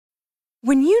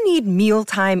When you need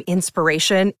mealtime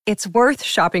inspiration, it's worth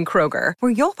shopping Kroger,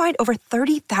 where you'll find over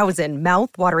 30,000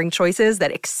 mouth-watering choices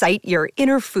that excite your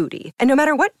inner foodie. And no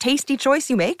matter what tasty choice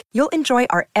you make, you'll enjoy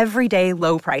our everyday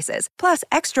low prices, plus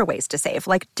extra ways to save,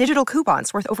 like digital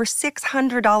coupons worth over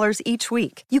 $600 each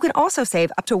week. You can also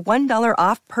save up to $1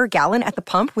 off per gallon at the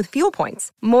pump with fuel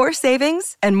points. More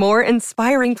savings and more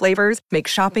inspiring flavors make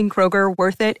shopping Kroger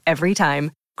worth it every time.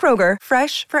 Kroger,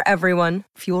 fresh for everyone.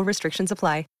 Fuel restrictions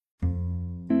apply.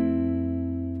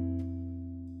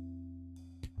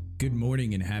 Good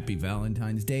morning and happy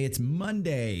Valentine's Day. It's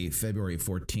Monday, February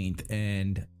 14th,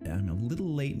 and I'm a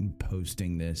little late in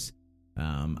posting this.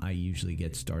 I usually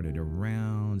get started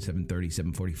around 7:30,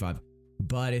 7:45,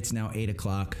 but it's now 8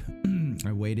 o'clock.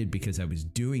 I waited because I was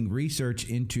doing research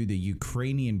into the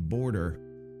Ukrainian border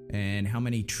and how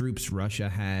many troops Russia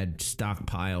had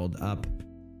stockpiled up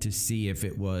to see if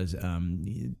it was,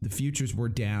 the futures were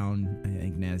down. I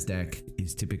think NASDAQ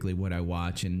is typically what I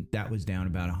watch, and that was down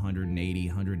about 180,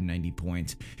 190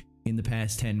 points. In the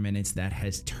past 10 minutes, that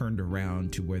has turned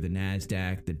around to where the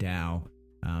NASDAQ, the Dow,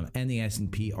 and the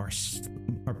S&P are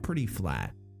pretty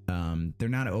flat. They're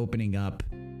not opening up,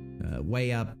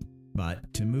 way up,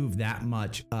 but to move that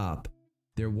much up,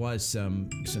 there was some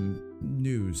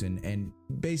news, and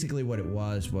basically what it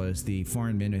was the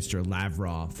foreign minister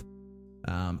Lavrov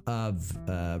of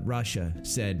Russia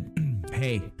said,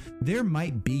 hey, there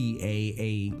might be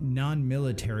a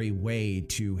non-military way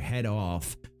to head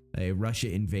off a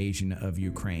Russia invasion of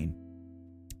Ukraine.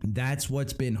 That's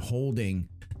what's been holding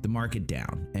the market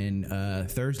down. And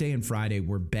Thursday and Friday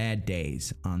were bad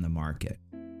days on the market.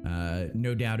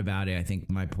 No doubt about it. I think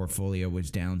my portfolio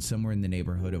was down somewhere in the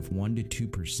neighborhood of 1% to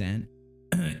 2%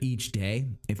 each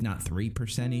day, if not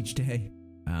 3% each day.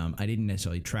 I didn't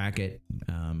necessarily track it.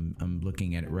 I'm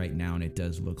looking at it right now, and it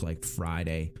does look like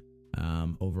Friday.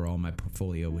 Overall, my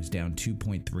portfolio was down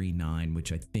 2.39,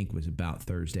 which I think was about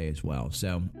Thursday as well.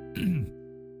 So,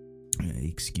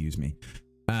 excuse me.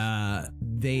 That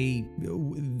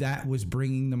was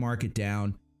bringing the market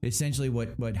down. Essentially,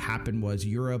 what happened was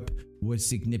Europe was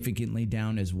significantly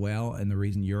down as well, and the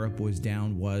reason Europe was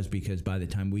down was because by the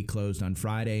time we closed on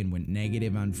Friday and went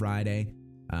negative on Friday,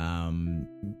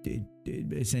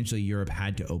 essentially Europe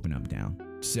had to open up down.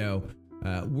 So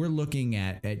we're looking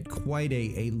at quite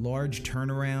a large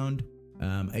turnaround.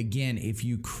 Again, if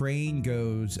Ukraine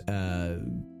goes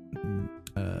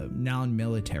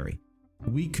non-military,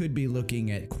 we could be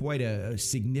looking at quite a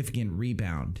significant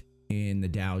rebound in the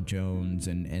Dow Jones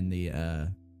and the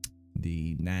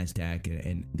NASDAQ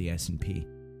and the S&P.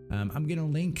 I'm going to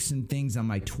link some things on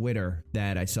my Twitter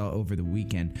that I saw over the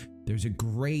weekend. There's a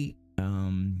great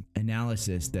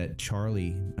analysis that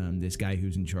Charlie, this guy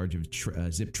who's in charge of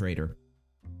Zip Trader,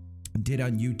 did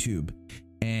on YouTube,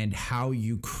 and how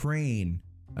Ukraine,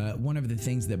 one of the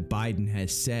things that Biden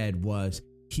has said was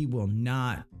he will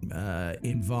not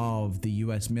involve the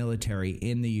U.S. military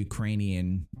in the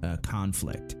Ukrainian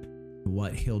conflict.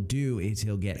 What he'll do is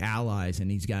he'll get allies, and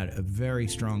he's got a very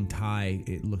strong tie,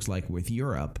 it looks like, with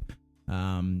Europe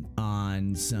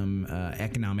on some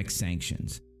economic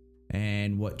sanctions.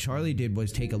 And what Charlie did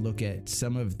was take a look at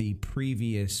some of the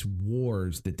previous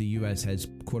wars that the U.S. has,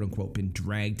 quote unquote, been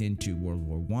dragged into: World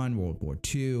War I, World War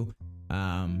II,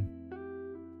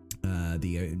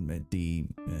 the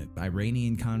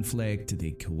Iranian conflict,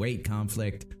 the Kuwait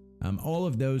conflict, all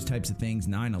of those types of things,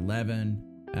 9/11.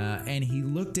 And he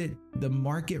looked at the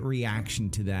market reaction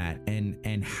to that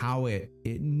and how it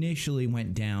initially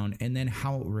went down and then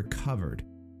how it recovered.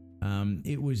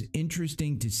 It was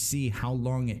interesting to see how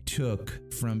long it took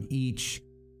from each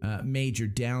major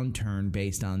downturn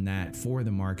based on that for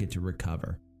the market to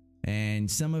recover. And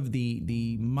some of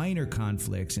the minor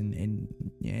conflicts, and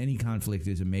any conflict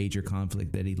is a major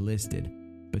conflict that he listed,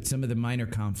 but some of the minor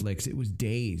conflicts, it was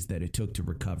days that it took to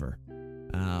recover.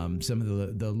 Some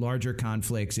of the larger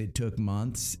conflicts, it took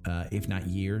months, if not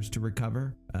years, to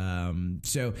recover.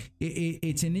 So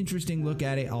it's an interesting look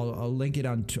at it. I'll link it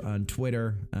on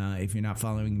Twitter. If you're not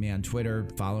following me on Twitter,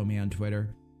 follow me on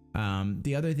Twitter.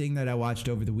 The other thing that I watched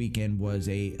over the weekend was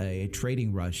a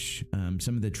Trading Rush,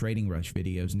 some of the Trading Rush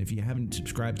videos. And if you haven't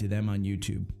subscribed to them on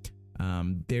YouTube,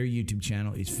 their YouTube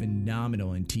channel is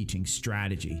phenomenal in teaching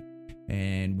strategy.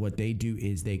 And what they do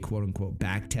is they, quote unquote,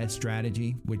 back test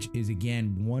strategy, which is,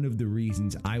 again, one of the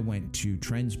reasons I went to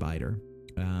TrendSpider.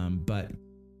 But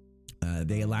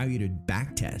they allow you to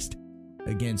back test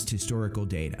against historical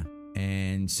data.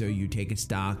 And so you take a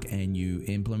stock and you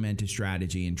implement a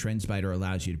strategy, and TrendSpider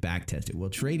allows you to back test it. Well,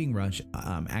 Trading Rush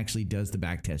actually does the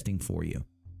back testing for you.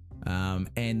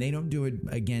 And they don't do it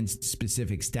against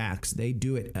specific stacks. They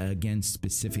do it against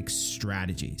specific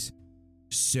strategies.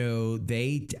 So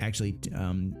they actually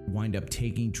wind up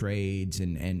taking trades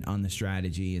and on the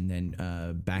strategy and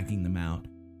then backing them out.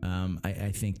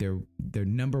 I think their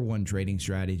number one trading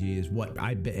strategy is what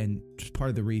and part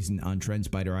of the reason on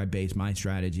TrendSpider I base my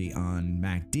strategy on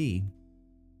MACD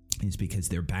is because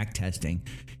they're back testing.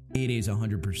 It is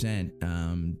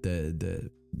 100%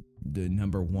 the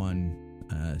number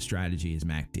one strategy is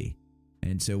MACD.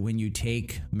 And so when you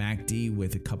take MACD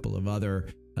with a couple of other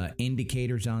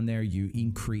indicators on there, you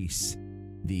increase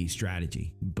the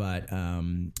strategy. But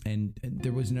and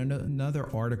there was another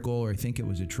article, or I think it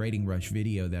was a Trading Rush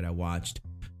video that I watched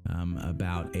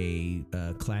about a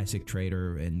classic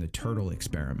trader and the turtle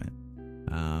experiment.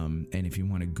 And if you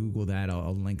want to Google that,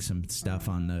 I'll link some stuff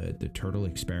on the turtle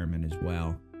experiment as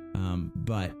well.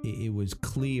 But it was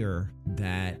clear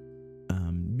that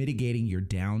mitigating your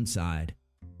downside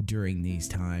during these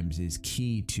times is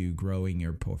key to growing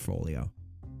your portfolio.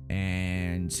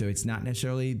 And so it's not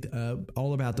necessarily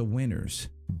all about the winners,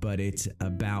 but it's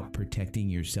about protecting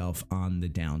yourself on the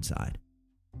downside.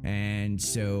 And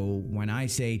so when I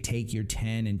say take your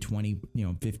 10 and 20,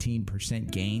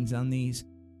 15% gains on these,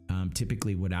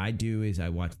 typically what I do is I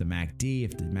watch the MACD.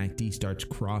 If the MACD starts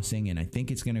crossing, and I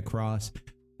think it's going to cross,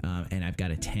 and I've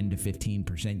got a 10 to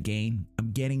 15% gain,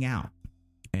 I'm getting out.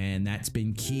 And that's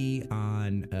been key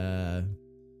on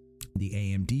the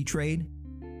AMD trade,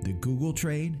 the Google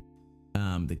trade,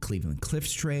 the Cleveland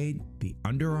Cliffs trade, the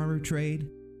Under Armour trade,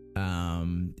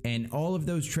 and all of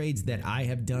those trades that I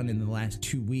have done in the last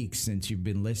 2 weeks since you've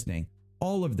been listening.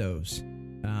 All of those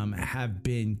have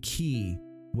been key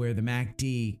where the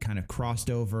MACD kind of crossed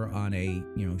over on a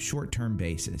short-term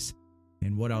basis.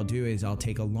 And what I'll do is I'll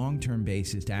take a long-term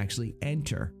basis to actually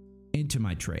enter into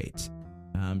my trades.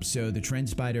 So the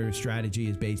TrendSpider strategy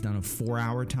is based on a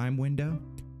 4-hour time window.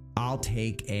 I'll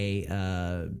take a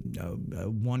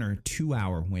 1 or 2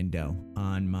 hour window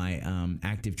on my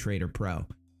Active Trader Pro,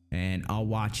 and I'll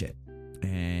watch it.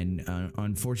 And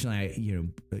unfortunately,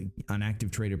 on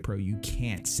Active Trader Pro, you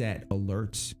can't set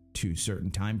alerts to certain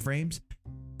time frames.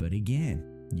 But again,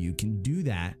 you can do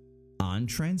that on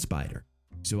TrendSpider.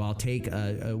 So I'll take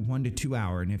a 1 to 2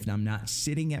 hour, and if I'm not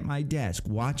sitting at my desk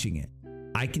watching it,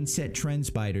 I can set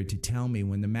TrendSpider to tell me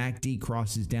when the MACD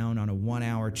crosses down on a 1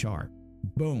 hour chart.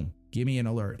 Boom, give me an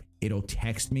alert. It'll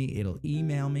text me, it'll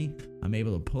email me. I'm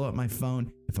able to pull up my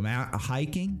phone. If I'm out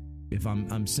hiking, if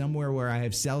I'm somewhere where I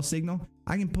have cell signal,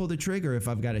 I can pull the trigger if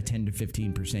I've got a 10 to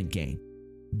 15% gain.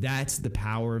 That's the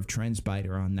power of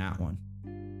TrendSpider on that one.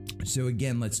 So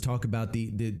again, let's talk about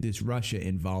this Russia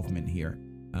involvement here.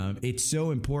 It's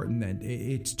so important that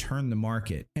it's turned the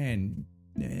market. And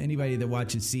anybody that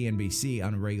watches CNBC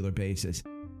on a regular basis,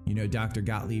 Dr.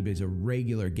 Gottlieb is a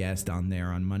regular guest on there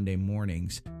on Monday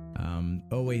mornings,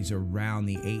 always around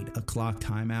the 8 o'clock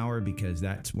time hour, because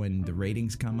that's when the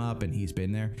ratings come up, and he's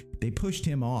been there. They pushed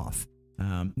him off,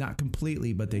 not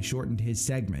completely, but they shortened his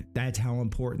segment. That's how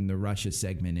important the Russia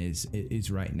segment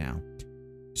is right now.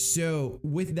 So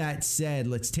with that said,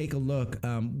 let's take a look.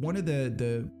 One of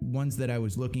the ones that I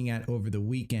was looking at over the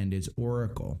weekend is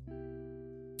Oracle,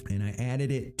 and I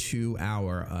added it to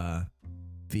our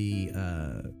the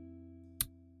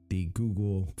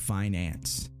Google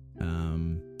Finance.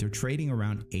 They're trading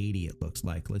around 80, it looks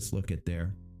like. Let's look at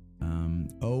their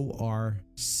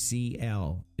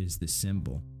ORCL is the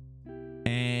symbol.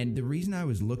 And the reason I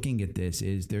was looking at this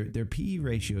is their PE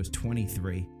ratio is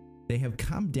 23. They have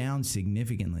come down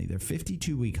significantly. Their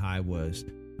 52-week high was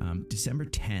December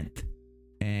 10th,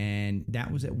 and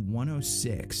that was at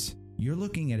 106. You're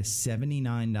looking at a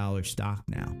 $79 stock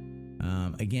now.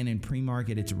 Again, in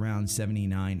pre-market, it's around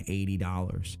 $79,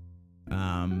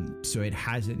 $80. So it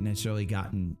hasn't necessarily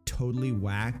gotten totally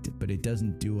whacked, but it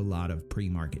doesn't do a lot of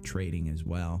pre-market trading as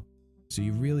well. So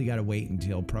you really got to wait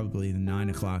until probably the 9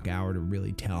 o'clock hour to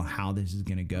really tell how this is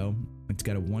going to go. It's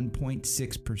got a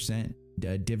 1.6%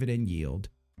 dividend yield.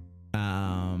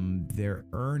 Their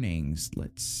earnings,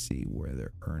 let's see where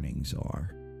their earnings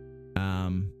are.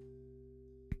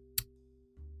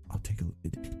 I'll take a look.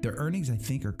 Their earnings, I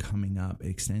think, are coming up. It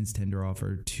extends tender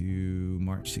offer to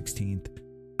March 16th.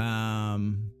 I'll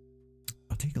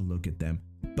take a look at them.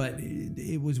 But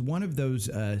it was one of those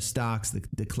stocks,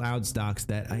 the cloud stocks,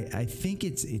 that I think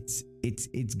it's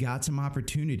got some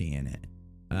opportunity in it.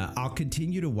 I'll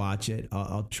continue to watch it.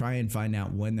 I'll try and find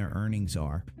out when their earnings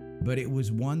are. But it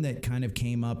was one that kind of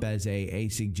came up as a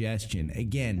suggestion.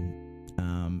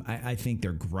 Again, I think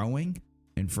they're growing.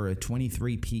 And for a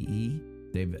 23 PE,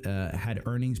 they've had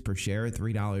earnings per share at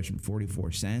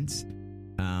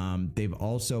 $3.44. They've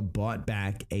also bought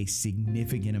back a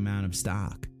significant amount of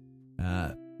stock.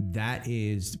 that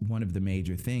is one of the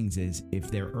major things is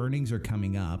if their earnings are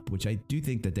coming up, which I do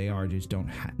think that they are, just don't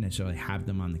necessarily have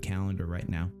them on the calendar right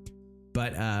now.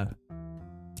 But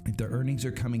if their earnings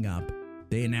are coming up,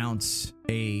 they announce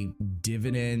a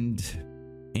dividend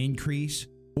increase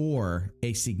or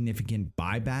a significant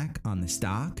buyback on the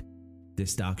stock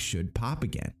should pop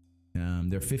again.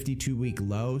 Their 52-week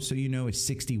low, so is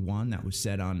 61. That was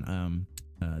set on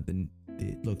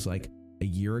it looks like a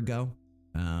year ago,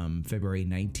 February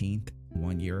 19th,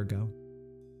 1 year ago.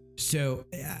 So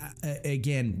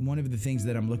again, one of the things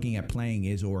that I'm looking at playing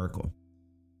is Oracle.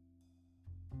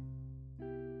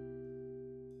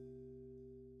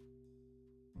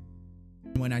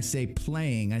 When I say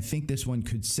playing, I think this one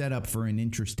could set up for an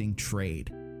interesting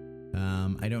trade.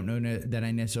 I don't know that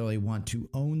I necessarily want to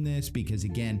own this because,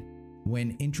 again,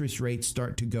 when interest rates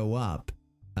start to go up,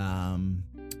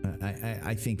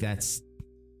 I think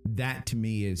that to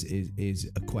me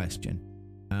is a question.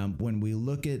 When we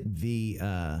look at the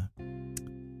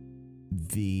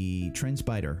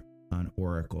TrendSpider on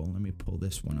Oracle, let me pull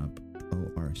this one up,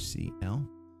 ORCL.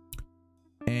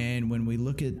 And when we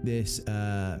look at this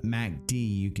MACD,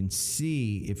 you can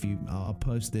see I'll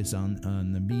post this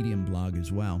on the Medium blog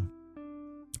as well.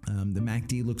 The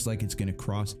MACD looks like it's going to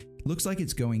cross. Looks like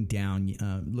it's going down.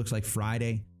 Looks like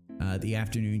Friday, the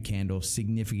afternoon candle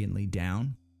significantly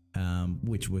down,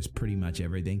 which was pretty much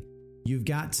everything. You've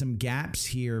got some gaps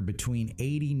here between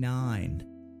 89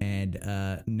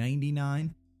 and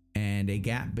 99, and a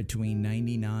gap between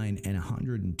 99 and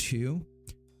 102.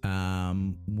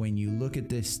 When you look at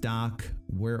this stock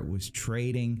where it was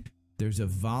trading, there's a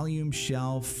volume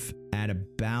shelf at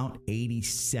about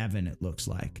 87, it looks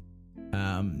like.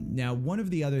 Now, one of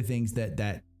the other things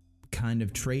that kind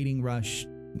of Trading Rush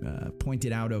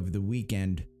pointed out over the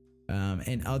weekend,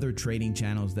 and other trading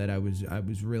channels that I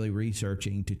was really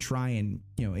researching to try and,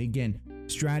 again,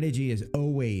 strategy is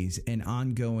always an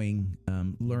ongoing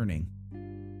learning.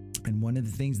 And one of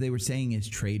the things they were saying is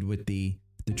trade with the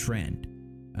trend.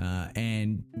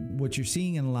 And what you're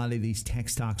seeing in a lot of these tech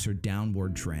stocks are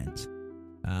downward trends.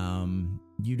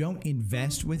 You don't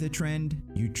invest with a trend,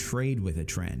 you trade with a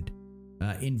trend.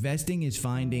 Investing is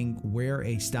finding where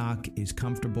a stock is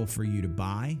comfortable for you to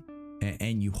buy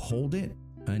and you hold it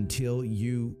until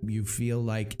you feel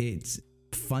like it's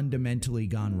fundamentally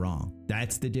gone wrong.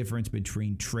 That's the difference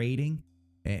between trading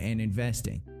and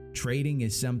investing. Trading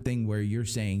is something where you're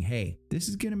saying, hey, this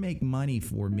is going to make money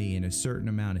for me in a certain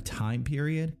amount of time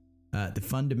period. The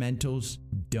fundamentals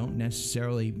don't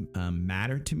necessarily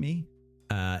matter to me.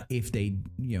 If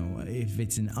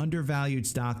it's an undervalued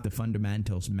stock, the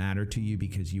fundamentals matter to you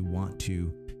because you want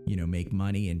to, make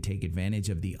money and take advantage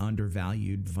of the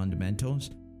undervalued fundamentals.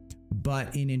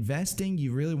 But in investing,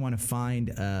 you really want to find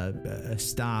a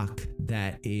stock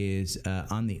that is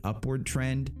on the upward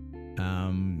trend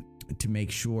to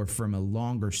make sure from a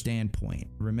longer standpoint.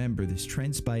 Remember, this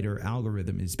TrendSpider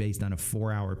algorithm is based on a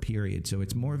 4-hour period, so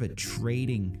it's more of a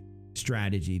trading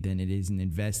strategy than it is an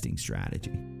investing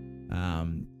strategy.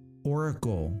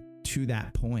 Oracle, to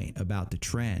that point about the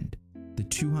trend, the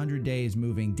 200-day is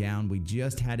moving down. We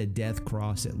just had a death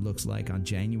cross, it looks like, on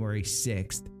January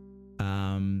 6th.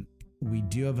 We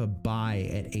do have a buy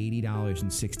at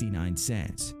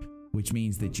 $80.69, which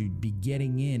means that you'd be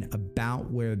getting in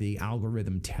about where the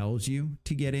algorithm tells you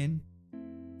to get in.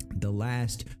 The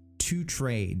last 2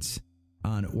 trades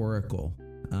on Oracle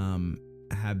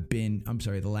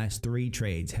the last 3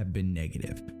 trades have been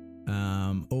negative.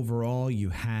 Overall, you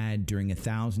had, during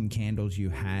 1,000 candles, you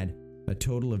had a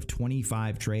total of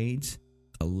 25 trades.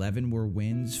 11 were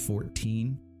wins,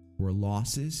 14 were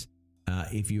losses.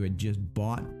 If you had just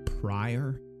bought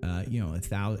prior, at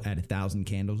 1,000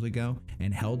 candles ago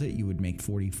and held it, you would make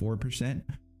 44%.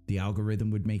 The algorithm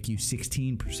would make you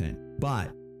 16%.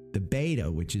 But the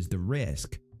beta, which is the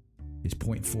risk, is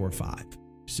 0.45.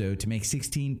 So to make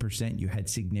 16%, you had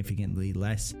significantly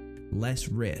less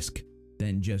risk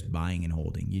than just buying and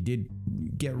holding. You did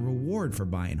get reward for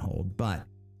buy and hold, but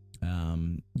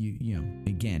again,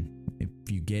 if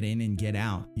you get in and get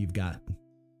out, you've got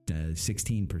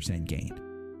 16% gain.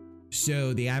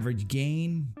 So the average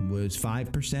gain was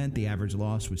 5%. The average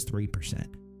loss was 3%.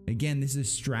 Again, this is a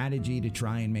strategy to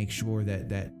try and make sure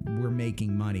that we're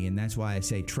making money. And that's why I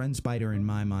say TrendSpider, in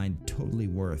my mind, totally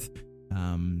worth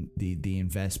the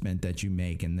investment that you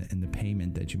make and the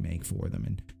payment that you make for them.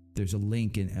 And there's a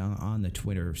link on the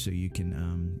Twitter, so you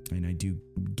can, and I do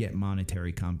get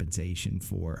monetary compensation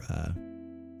for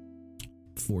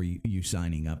you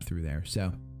signing up through there.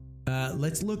 So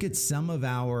let's look at some of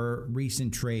our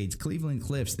recent trades. Cleveland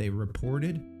Cliffs, they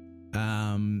reported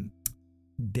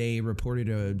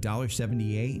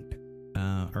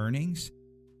 $1.78 earnings.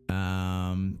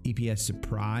 EPS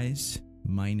surprise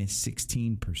minus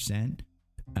 16%.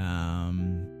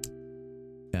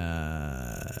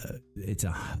 It's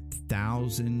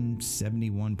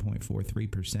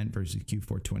 1,071.43% versus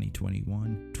Q4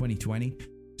 2020.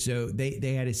 So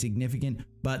they had a significant,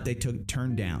 but they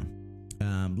turned down.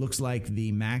 Looks like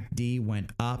the MACD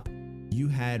went up. You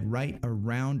had right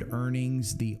around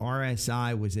earnings. The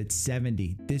RSI was at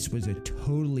 70. This was a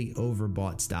totally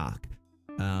overbought stock.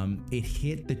 It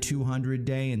hit the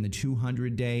 200-day, and the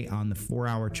 200-day on the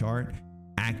 4-hour chart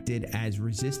acted as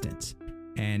resistance.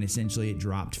 And essentially it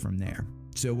dropped from there.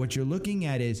 So what you're looking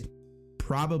at is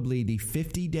probably the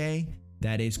 50-day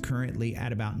that is currently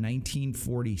at about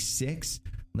 1946.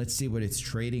 Let's see what it's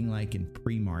trading like in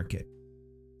pre-market.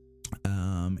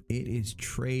 It is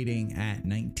trading at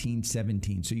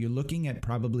 1917. So you're looking at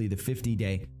probably the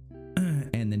 50-day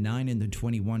and the 9 and the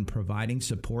 21 providing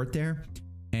support there.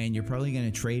 And you're probably going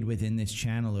to trade within this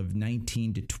channel of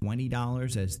 $19 to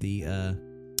 $20 as the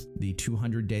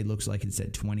 200-day looks like it's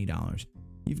at $20.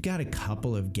 You've got a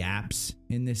couple of gaps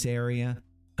in this area,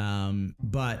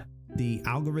 but the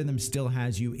algorithm still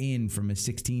has you in from a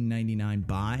 $16.99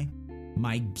 buy.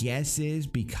 My guess is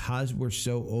because we're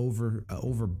so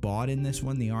overbought in this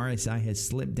one, the RSI has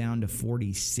slipped down to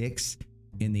 46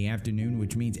 in the afternoon,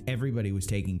 which means everybody was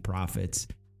taking profits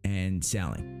and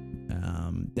selling.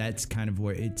 That's kind of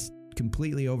where it's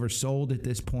completely oversold at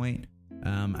this point.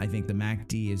 I think the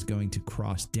MACD is going to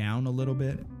cross down a little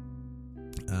bit.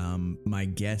 My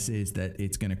guess is that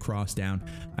it's going to cross down.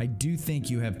 I do think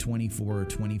you have 24 or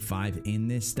 25 in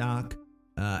this stock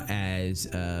as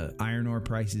iron ore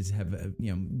prices have,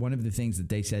 one of the things that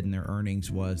they said in their earnings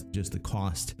was just the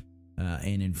cost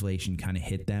and inflation kind of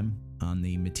hit them on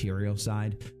the material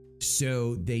side.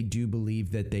 So they do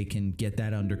believe that they can get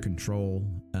that under control.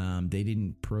 They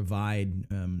didn't provide,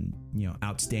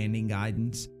 outstanding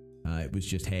guidance. It was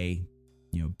just, hey,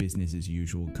 business as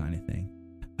usual kind of thing.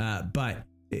 But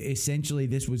essentially,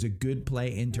 this was a good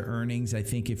play into earnings. I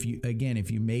think if you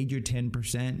made your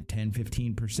 10%,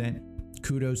 15%,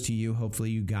 kudos to you.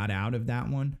 Hopefully you got out of that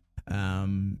one.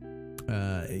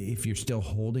 If you're still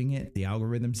holding it, the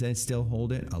algorithm says still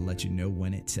hold it. I'll let you know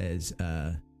when it says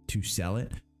to sell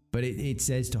it. But it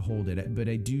says to hold it. But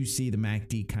I do see the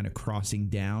MACD kind of crossing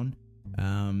down.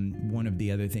 One of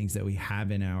the other things that we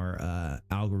have in our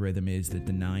algorithm is that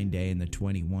the 9-day and the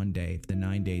 21-day, if the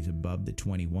 9-day is above the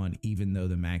 21, even though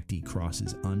the MACD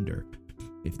crosses under,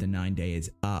 if the 9-day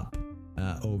is up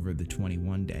over the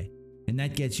 21-day. And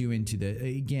that gets you into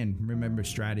again, remember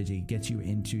strategy, gets you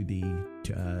into the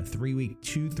 3-week,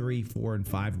 2, 3, 4, and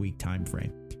 5-week time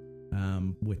frame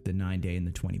with the 9-day and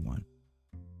the 21.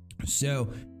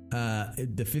 So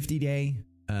the 50-day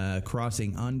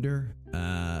crossing under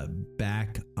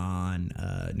back on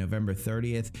November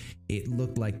 30th, it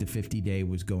looked like the 50-day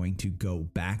was going to go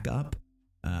back up,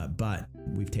 but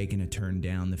we've taken a turn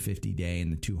down. The 50-day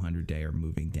and the 200-day are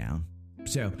moving down.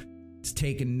 So let's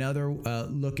take another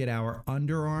look at our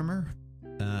Under Armour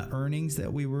earnings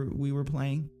that we were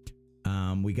playing.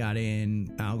 We got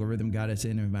in, algorithm got us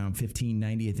in around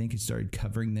 15.90. I think it started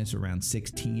covering this around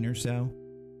 16 or so.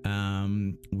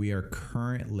 We are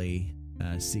currently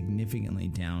significantly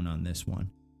down on this one.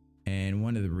 And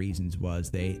one of the reasons was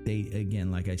they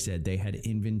again, like I said, they had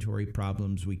inventory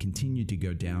problems. We continued to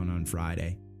go down on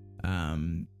Friday.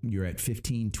 You're at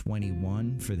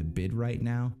 15.21 for the bid right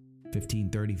now,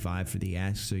 15.35 for the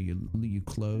ask. So you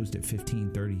closed at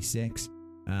 15.36.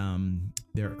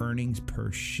 Their earnings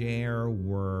per share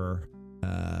were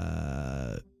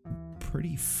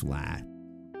pretty flat.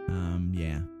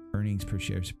 Earnings per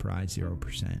share surprise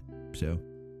 0%. So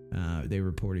they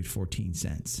reported 14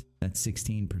 cents. That's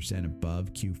 16%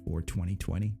 above Q4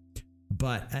 2020.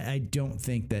 But I don't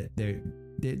think that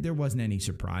there wasn't any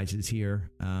surprises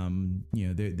here.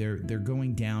 They're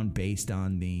going down based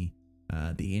on the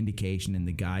indication and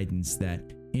the guidance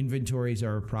that inventories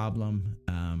are a problem.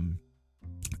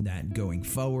 That going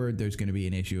forward, there's going to be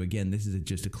an issue. Again, this is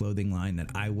just a clothing line that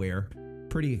I wear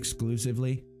pretty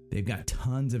exclusively. They've got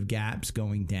tons of gaps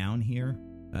going down here.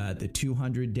 The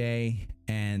 200-day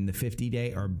and the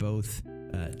 50-day are both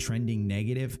trending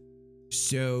negative.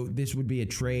 So this would be a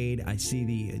trade. I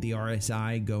see the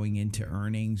RSI going into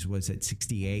earnings was at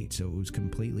 68, so it was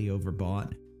completely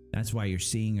overbought. That's why you're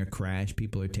seeing a crash.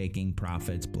 People are taking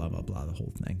profits, blah, blah, blah, the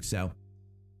whole thing. So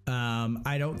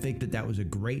I don't think that was a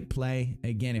great play.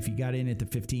 Again, if you got in at the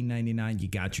 $15.99, you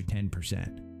got your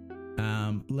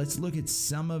 10%. Let's look at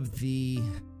some of the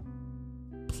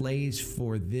plays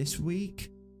for this week.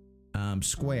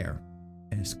 Square,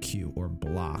 SQ, or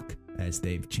Block, as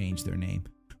they've changed their name.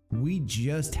 We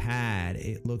just had,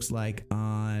 it looks like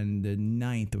on the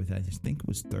 9th, which I think it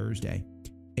was Thursday,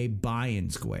 a buy-in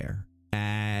Square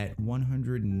at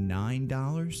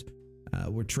 $109.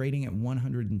 We're trading at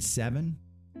 $107.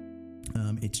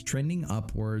 It's trending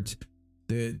upwards.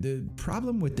 The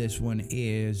problem with this one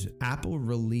is Apple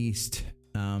released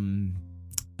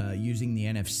using the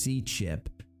NFC chip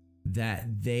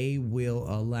that they will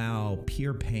allow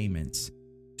peer payments.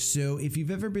 So if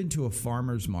you've ever been to a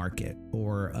farmer's market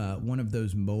or one of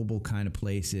those mobile kind of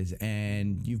places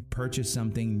and you've purchased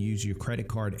something, use your credit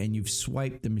card, and you've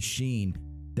swiped the machine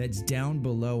that's down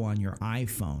below on your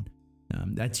iPhone,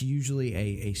 that's usually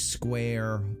a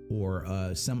Square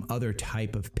or some other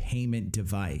type of payment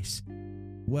device.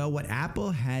 Well, what Apple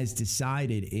has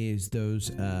decided is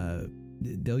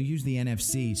they'll use the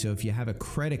NFC. So if you have a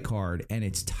credit card and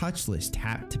it's touchless,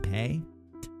 tap to pay,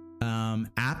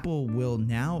 Apple will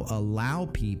now allow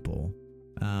people,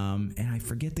 and I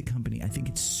forget the company, I think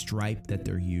it's Stripe that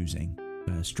they're using.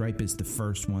 Stripe is the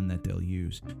first one that they'll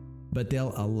use, but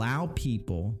they'll allow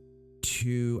people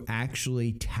to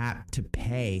actually tap to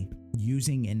pay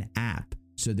using an app.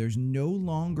 So there's no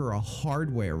longer a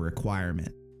hardware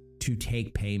requirement to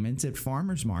take payments at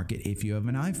farmers market if you have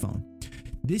an iPhone.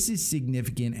 This is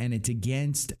significant, and it's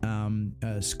against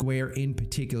Square in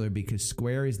particular, because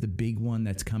Square is the big one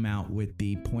that's come out with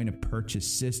the point of purchase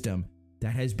system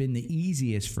that has been the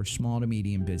easiest for small to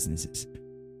medium businesses.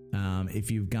 If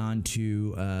you've gone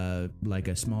to like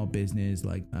a small business,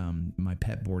 like my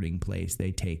pet boarding place,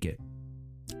 they take it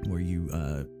where you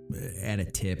add a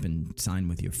tip and sign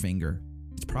with your finger.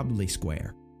 It's probably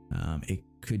Square. It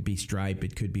could be Stripe.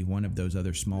 It could be one of those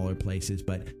other smaller places.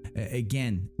 But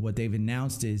again, what they've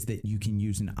announced is that you can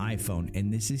use an iPhone.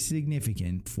 And this is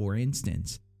significant. For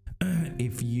instance,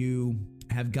 if you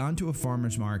have gone to a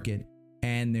farmer's market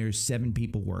and there's 7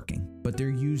 people working, but they're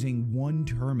using one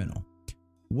terminal.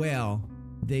 Well,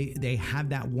 they have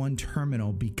that one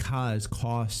terminal because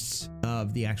costs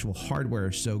of the actual hardware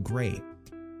are so great.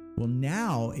 Well,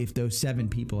 now if those 7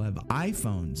 people have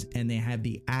iPhones and they have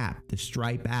the app, the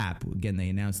Stripe app, again, they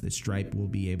announced that Stripe will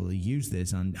be able to use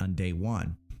this on day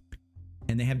one,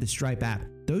 and they have the Stripe app,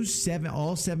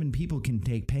 all 7 people can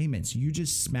take payments. You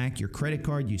just smack your credit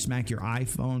card, you smack your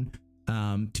iPhone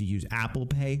to use Apple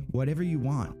Pay, whatever you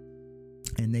want,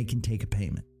 and they can take a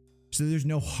payment. So there's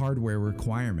no hardware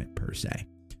requirement per se.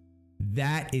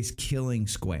 That is killing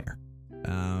Square.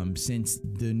 Since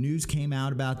the news came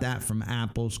out about that from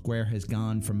Apple, Square has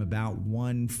gone from about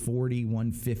 140,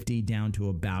 150 down to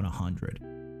about 100.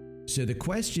 So the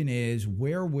question is,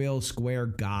 where will Square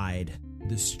guide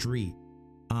the street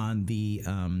on the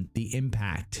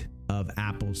impact of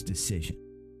Apple's decision?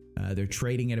 They're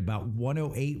trading at about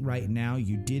 108 right now.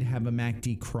 You did have a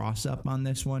MACD cross up on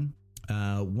this one.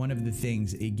 One of the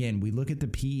things, again, we look at the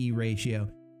PE ratio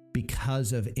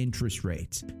because of interest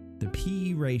rates. The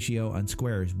PE ratio on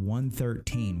Square is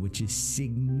 113, which is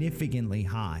significantly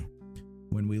high.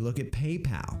 When we look at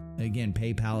PayPal, again,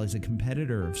 PayPal is a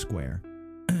competitor of Square.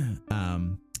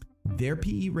 Their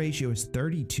PE ratio is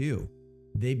 32.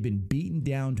 They've been beaten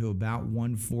down to about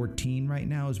 114 right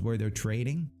now is where they're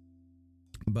trading.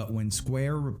 But when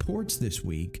Square reports this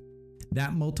week,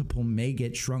 that multiple may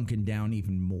get shrunken down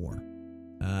even more.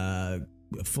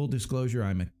 Full disclosure,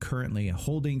 I'm currently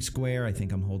holding Square. I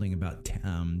think I'm holding about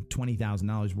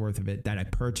 $20,000 worth of it that I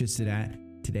purchased it at.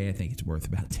 Today, I think it's worth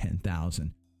about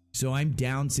 $10,000. So I'm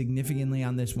down significantly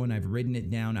on this one. I've written it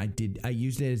down. I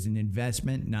used it as an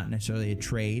investment, not necessarily a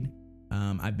trade.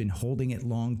 I've been holding it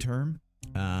long term,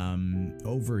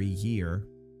 over a year,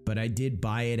 but I did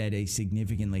buy it at a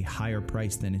significantly higher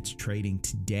price than it's trading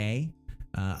today.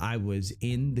 I was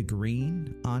in the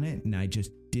green on it, and I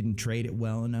just didn't trade it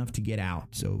well enough to get out,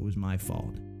 so it was my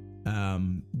fault.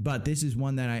 But this is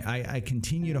one that I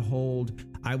continue to hold.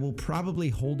 I will probably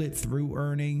hold it through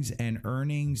earnings, and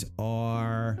earnings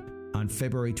are on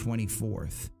February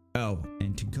 24th. Oh,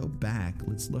 and to go back,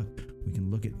 let's look. We can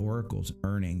look at Oracle's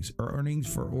earnings. Our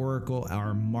earnings for Oracle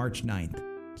are March 9th,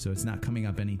 so it's not coming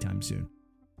up anytime soon.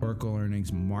 Oracle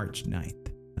earnings March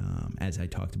 9th, as I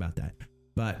talked about that.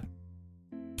 But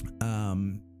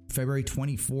February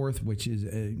 24th, which is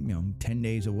 10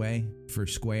 days away for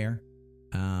Square.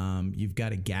 You've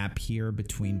got a gap here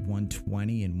between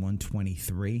 120 and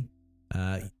 123.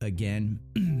 Again,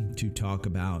 to talk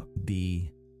about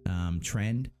the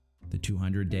trend, the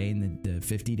 200-day and the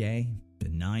 50-day, the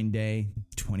 9-day,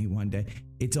 21-day,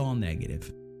 it's all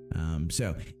negative.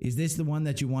 So is this the one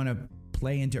that you want to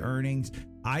play into earnings?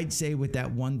 I'd say with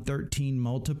that 113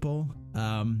 multiple,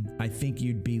 I think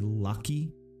you'd be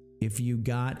lucky if you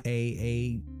got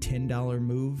a $10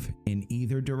 move in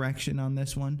either direction on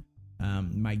this one.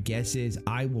 My guess is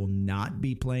I will not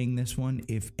be playing this one.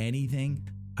 If anything,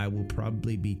 I will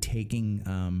probably be taking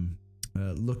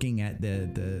looking at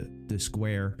the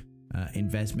Square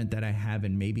investment that I have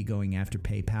and maybe going after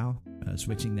PayPal,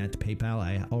 switching that to PayPal.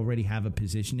 I already have a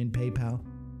position in PayPal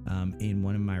in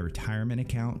one of my retirement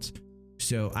accounts.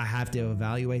 So I have to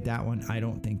evaluate that one. I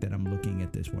don't think that I'm looking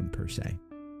at this one per se.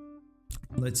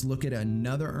 Let's look at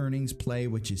another earnings play,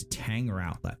 which is Tanger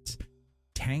Outlets.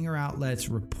 Tanger Outlets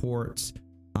reports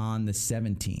on the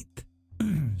 17th.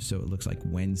 So it looks like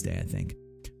Wednesday, I think.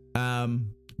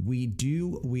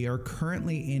 We are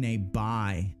currently in a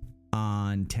buy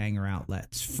on Tanger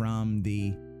Outlets from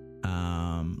the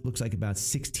looks like about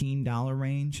 $16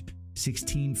 range.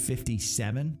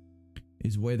 $16.57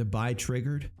 is where the buy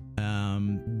triggered.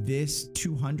 This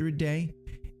 200-day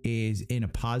is in a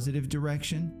positive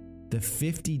direction. The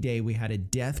 50-day, we had a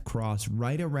death cross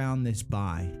right around this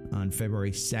buy on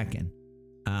February 2nd,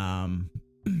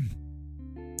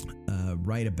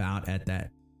 right about at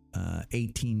that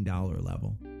 $18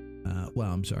 level.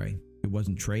 Well, I'm sorry, it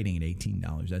wasn't trading at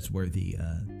 $18. That's where the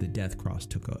death cross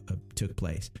took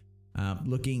place.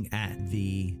 Looking at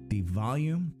the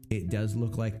volume, it does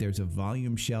look like there's a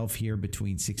volume shelf here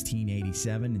between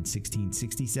 1687 and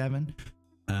 1667.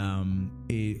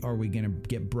 Are we going to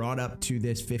get brought up to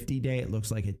this 50-day? It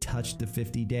looks like it touched the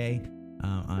 50-day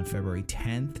on February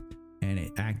 10th, and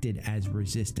it acted as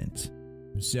resistance.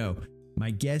 So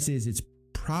my guess is it's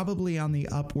probably on the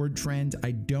upward trend.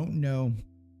 I don't know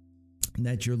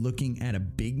that you're looking at a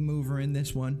big mover in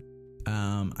this one.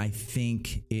 I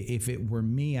think if it were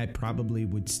me, I probably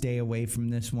would stay away from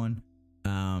this one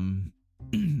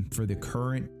for the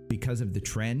current, because of the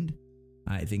trend.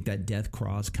 I think that death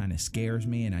cross kind of scares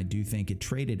me, and I do think it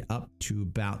traded up to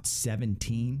about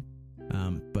 17.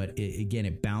 But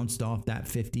it bounced off that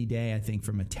 50-day. I think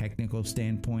from a technical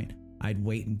standpoint, I'd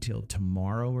wait until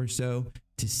tomorrow or so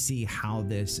to see how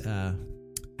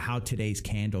today's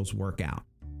candles work out.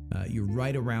 You're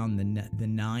right around the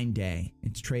 9-day.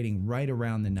 It's trading right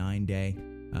around the 9-day.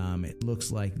 It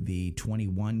looks like the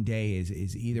 21-day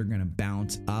is either going to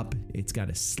bounce up. It's got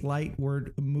a slight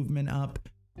movement up.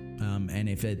 And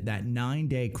if that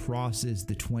 9-day crosses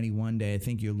the 21-day, I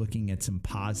think you're looking at some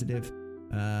positive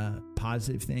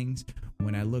things.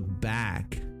 When I look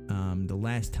back, the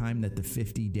last time that the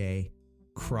 50-day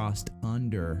crossed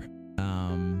under,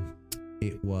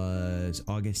 it was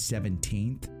August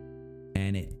 17th.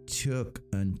 And it took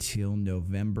until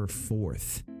November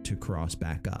 4th to cross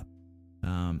back up.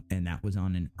 And that was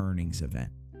on an earnings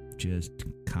event. Just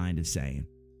kind of saying.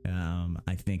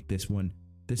 I think this one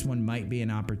might be an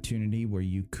opportunity where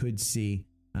you could see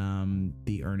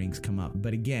the earnings come up.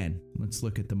 But again, let's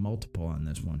look at the multiple on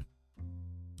this one.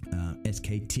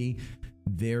 SKT,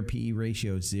 their PE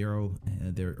ratio is 0.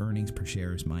 Their earnings per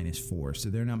share is -4. So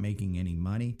they're not making any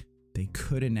money. They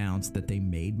could announce that they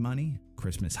made money.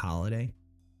 Christmas holiday.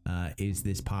 Is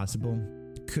this possible?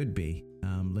 Could be.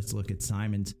 Let's look at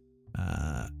Simon's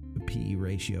PE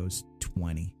ratios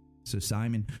 20. So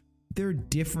Simon, there are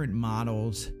different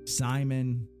models.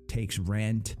 Simon takes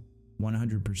rent,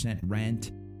 100%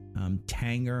 rent.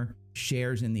 Tanger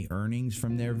shares in the earnings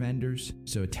from their vendors.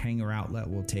 So a Tanger outlet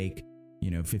will take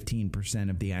 15%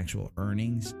 of the actual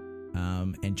earnings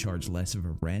and charge less of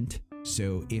a rent.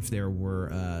 So if there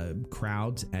were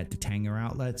crowds at the Tanger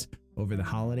outlets over the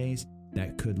holidays,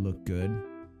 that could look good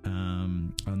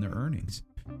on their earnings.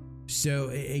 So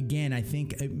again, I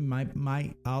think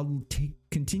I'll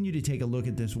continue to take a look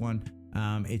at this one.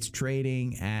 It's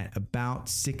trading at about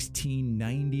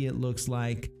 1690. It looks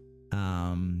like.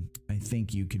 I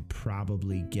think you could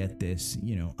probably get this,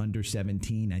 under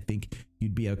 17. I think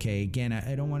you'd be okay. Again,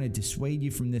 I don't want to dissuade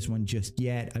you from this one just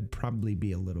yet. I'd probably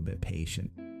be a little bit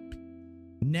patient.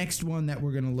 Next one that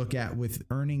we're going to look at with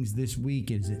earnings this week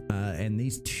is, and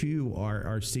these two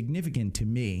are significant to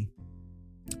me,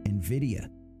 NVIDIA.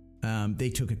 They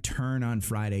took a turn on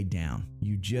Friday down.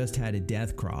 You just had a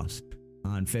death cross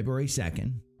on February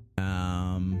 2nd,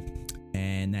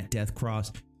 and that death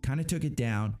cross kind of took it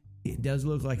down. It does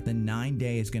look like the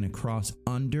 9-day is going to cross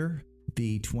under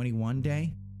the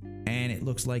 21-day, and it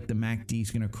looks like the MACD is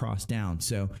going to cross down.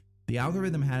 So the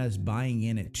algorithm had us buying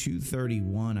in at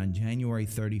 231 on January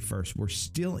 31st. We're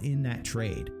still in that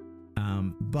trade.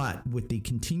 But with the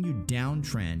continued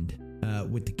downtrend,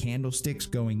 with the candlesticks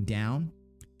going down,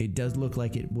 it does look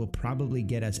like it will probably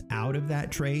get us out of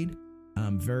that trade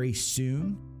very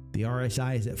soon. The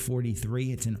RSI is at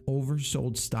 43. It's an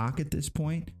oversold stock at this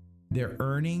point. Their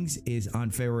earnings is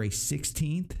on February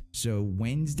 16th. So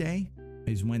Wednesday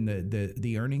is when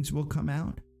the earnings will come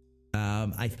out.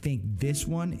 I think this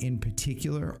one in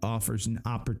particular offers an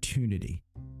opportunity.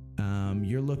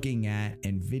 you're looking at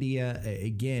NVIDIA.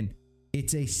 Again,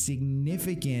 it's a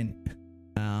significant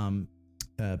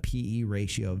PE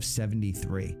ratio of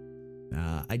 73.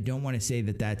 I don't want to say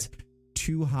that that's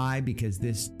too high because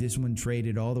this one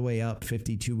traded all the way up.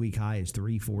 52-week high is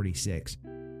 346.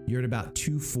 You're at about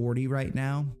 240 right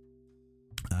now.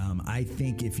 I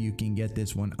think if you can get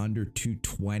this one under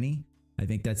 220, I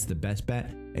think that's the best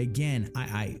bet. Again,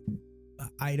 I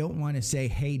don't want to say,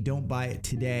 hey, don't buy it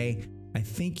today. I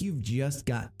think you've just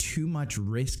got too much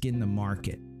risk in the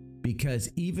market, because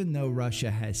even though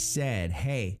Russia has said,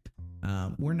 hey,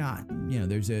 we're not,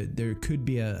 there could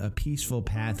be a peaceful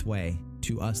pathway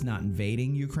to us not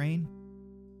invading Ukraine.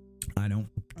 I don't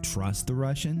trust the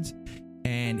Russians.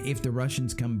 And if the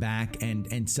Russians come back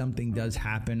and something does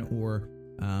happen, or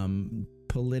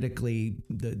politically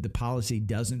the policy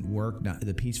doesn't work,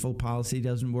 the peaceful policy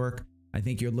doesn't work, I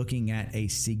think you're looking at a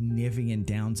significant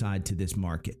downside to this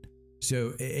market.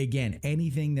 So again,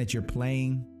 anything that you're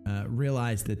playing,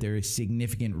 realize that there is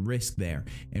significant risk there.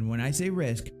 And when I say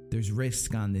risk, there's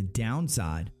risk on the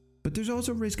downside, but there's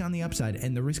also risk on the upside.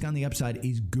 And the risk on the upside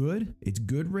is good. It's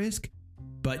good risk,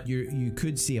 but you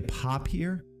could see a pop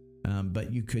here,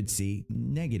 but you could see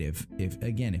negative if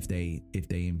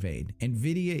they invade.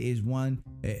 NVIDIA is one.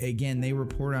 Again, they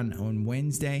report on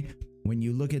Wednesday. When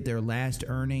you look at their last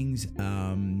earnings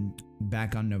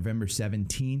back on November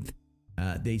 17th,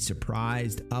 they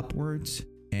surprised upwards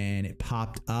and it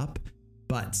popped up.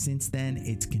 But since then,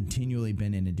 it's continually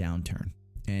been in a downturn.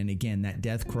 And again, that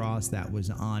death cross that was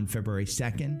on February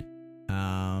 2nd,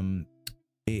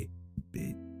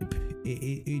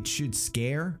 it should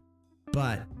scare.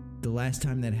 But the last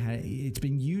time that it's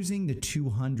been using the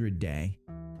 200-day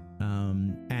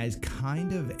as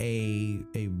kind of a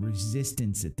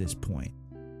resistance at this point.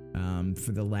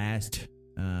 For the last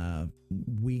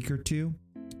week or two,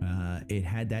 it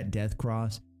had that death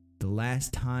cross. The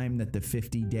last time that the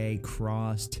 50-day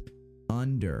crossed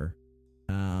under,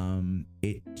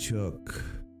 it took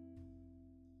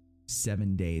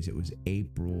 7 days. It was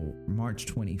March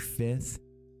 25th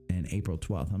and April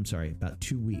 12th. I'm sorry, about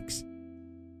 2 weeks.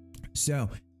 So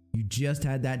you just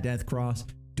had that death cross.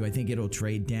 Do I think it'll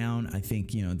trade down? I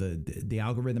think, the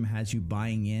algorithm has you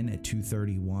buying in at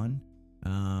 231.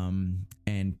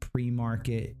 And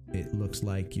pre-market, it looks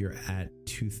like you're at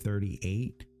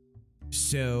 238.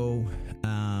 So,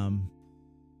 I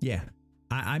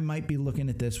might be looking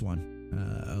at this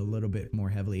one a little bit more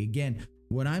heavily. Again,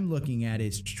 what I'm looking at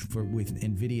is with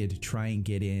NVIDIA to try and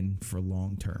get in for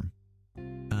long term.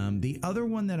 The other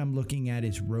one that I'm looking at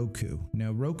is Roku.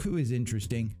 Now, Roku is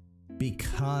interesting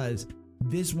because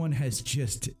this one has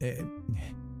just,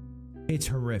 it's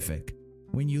horrific.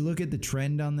 When you look at the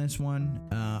trend on this one,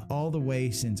 all the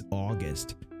way since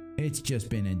August, it's just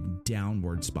been a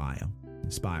downward spiral.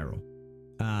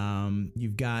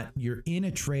 You're in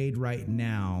a trade right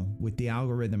now with the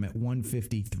algorithm at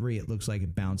 153. It looks like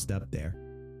it bounced up there.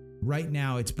 Right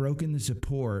now, it's broken the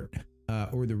support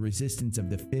or the resistance of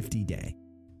the 50-day.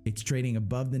 It's trading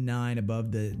above the 9,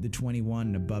 above the 21,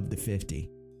 and above the 50.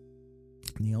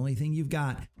 And the only thing you've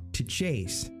got to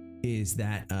chase is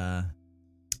that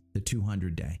the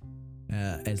 200-day,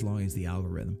 as long as the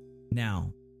algorithm.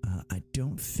 Now, I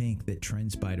don't think that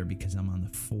TrendSpider, because I'm on the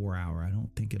 4-hour, I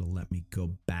don't think it'll let me go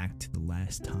back to the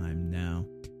last time. No,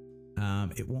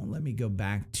 it won't let me go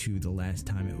back to the last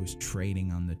time it was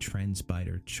trading on the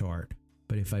TrendSpider chart.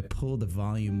 But if I pull the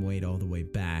volume weight all the way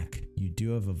back, you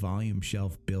do have a volume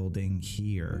shelf building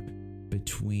here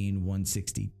between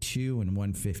 162 and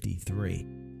 153.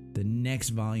 The next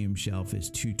volume shelf is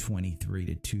 223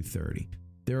 to 230.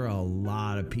 There are a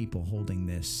lot of people holding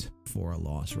this for a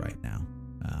loss right now.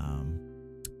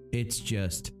 It's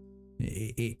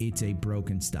a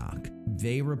broken stock.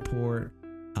 They report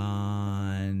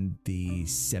on the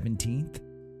 17th,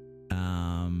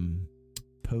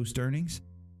 post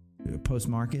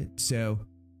market. So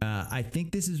I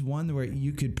think this is one where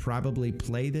you could probably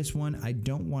play this one. I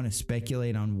don't want to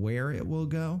speculate on where it will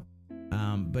go,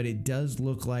 but it does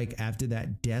look like after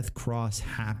that death cross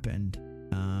happened,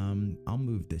 I'll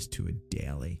move this to a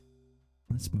daily.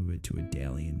 Let's move it to a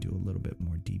daily and do a little bit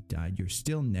more deep dive. You're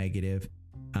still negative.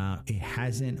 It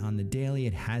hasn't, on the daily,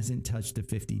 it hasn't touched the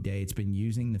 50-day. It's been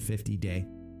using the 50-day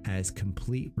as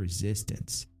complete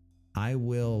resistance. I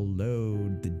will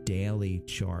load the daily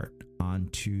chart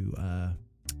onto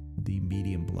the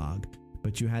Medium blog.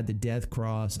 But you had the death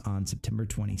cross on September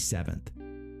 27th.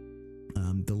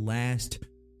 The last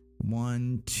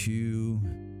 1, 2,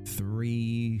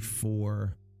 3,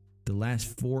 4... The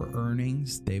last 4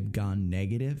 earnings, they've gone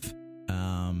negative.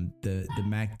 The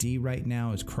MACD right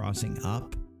now is crossing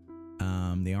up.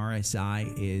 The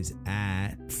RSI is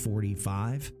at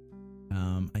 45.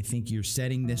 I think you're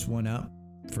setting this one up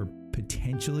for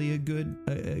potentially a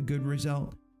good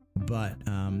result, but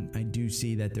I do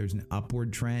see that there's an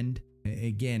upward trend.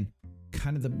 Again,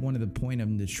 kind of one of the point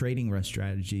of the trading rush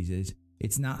strategies is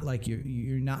it's not like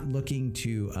you're not looking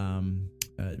to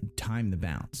time the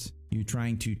bounce. You're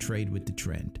trying to trade with the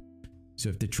trend. So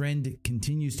if the trend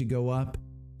continues to go up,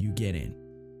 you get in.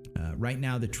 Right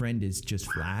now, the trend is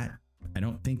just flat. I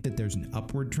don't think that there's an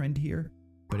upward trend here,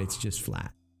 but it's just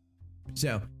flat.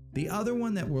 So the other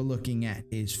one that we're looking at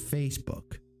is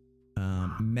Facebook,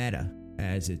 Meta,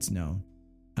 as it's known.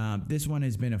 This one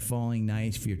has been a falling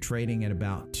knife. If you're trading at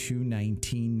about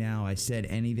 219 now, I said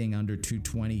anything under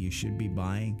 220 you should be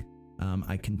buying.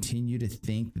 I continue to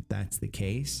think that that's the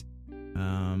case.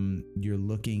 You're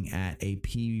looking at a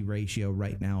P ratio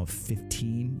right now of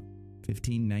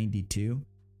 1592.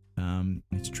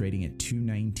 It's trading at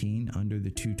 219 under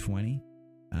the 220.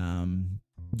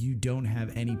 You don't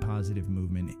have any positive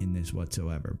movement in this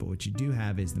whatsoever, but what you do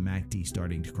have is the MACD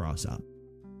starting to cross up.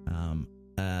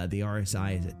 The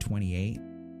RSI is at 28.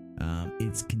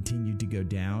 It's continued to go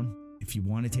down. If you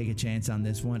want to take a chance on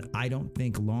this one, I don't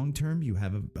think long term you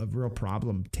have a real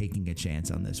problem taking a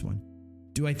chance on this one.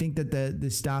 Do I think that the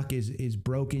stock is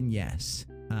broken? Yes.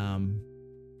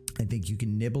 I think you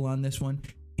can nibble on this one.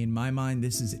 In my mind,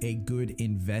 this is a good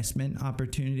investment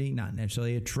opportunity, not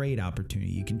necessarily a trade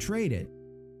opportunity. You can trade it,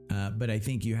 but I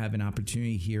think you have an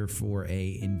opportunity here for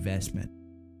a investment.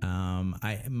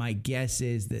 My guess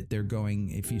is that they're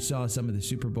going, if you saw some of the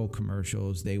Super Bowl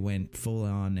commercials, they went full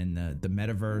on in the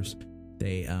metaverse.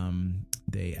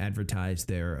 They advertised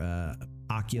their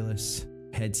Oculus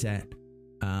headset.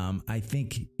 I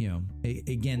think,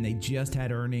 again, they just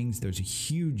had earnings. There's a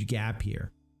huge gap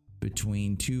here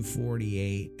between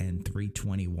 248 and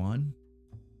 321.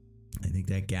 I think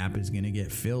that gap is going to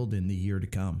get filled in the year to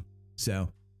come.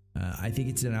 So I think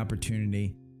it's an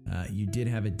opportunity. You did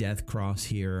have a death cross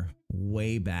here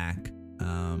way back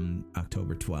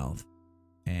October 12th.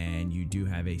 And you do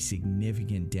have a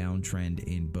significant downtrend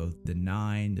in both the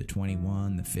 9, the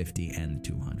 21, the 50, and the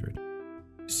 200.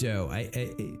 So I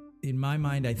in my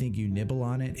mind, I think you nibble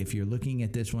on it. If you're looking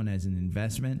at this one as an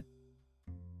investment,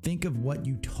 think of what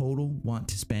you total want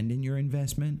to spend in your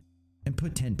investment and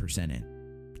put 10% in.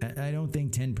 I don't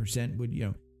think 10%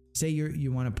 would, say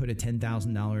you want to put a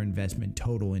 $10,000 investment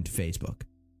total into Facebook.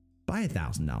 Buy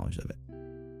 $1,000 of it.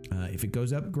 If it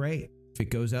goes up, great. If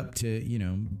it goes up to,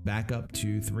 back up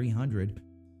to 300,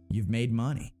 you've made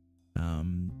money.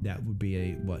 That would be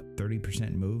a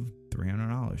 30% move,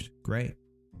 $300. Great.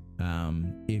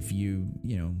 If you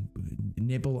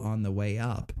nibble on the way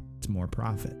up, it's more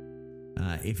profit.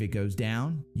 If it goes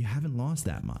down, you haven't lost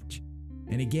that much.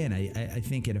 And again, I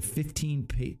think at a 15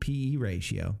 PE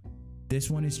ratio, this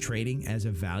one is trading as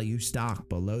a value stock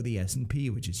below the S&P,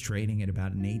 which is trading at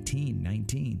about an 18,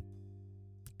 19.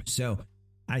 So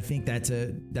I think that's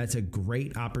a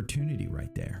great opportunity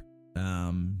right there.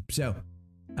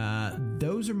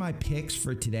 Those are my picks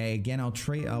for today. Again, I'll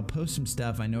post some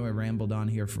stuff. I know I rambled on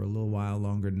here for a little while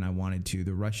longer than I wanted to.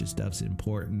 The Russia stuff's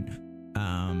important.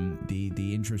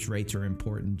 The interest rates are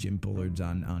important. Jim Bullard's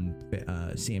on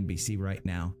CNBC right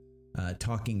now,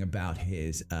 talking about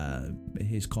his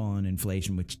call on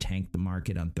inflation, which tanked the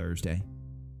market on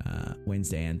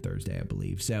Wednesday and Thursday, I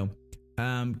believe. So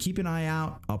keep an eye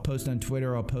out. I'll post on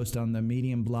Twitter. I'll post on the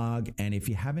Medium blog. And if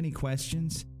you have any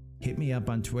questions, hit me up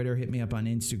on Twitter. Hit me up on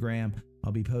Instagram.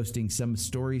 I'll be posting some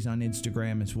stories on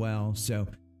Instagram as well. So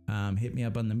hit me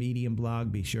up on the Medium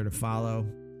blog. Be sure to follow.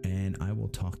 And I will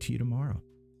talk to you tomorrow.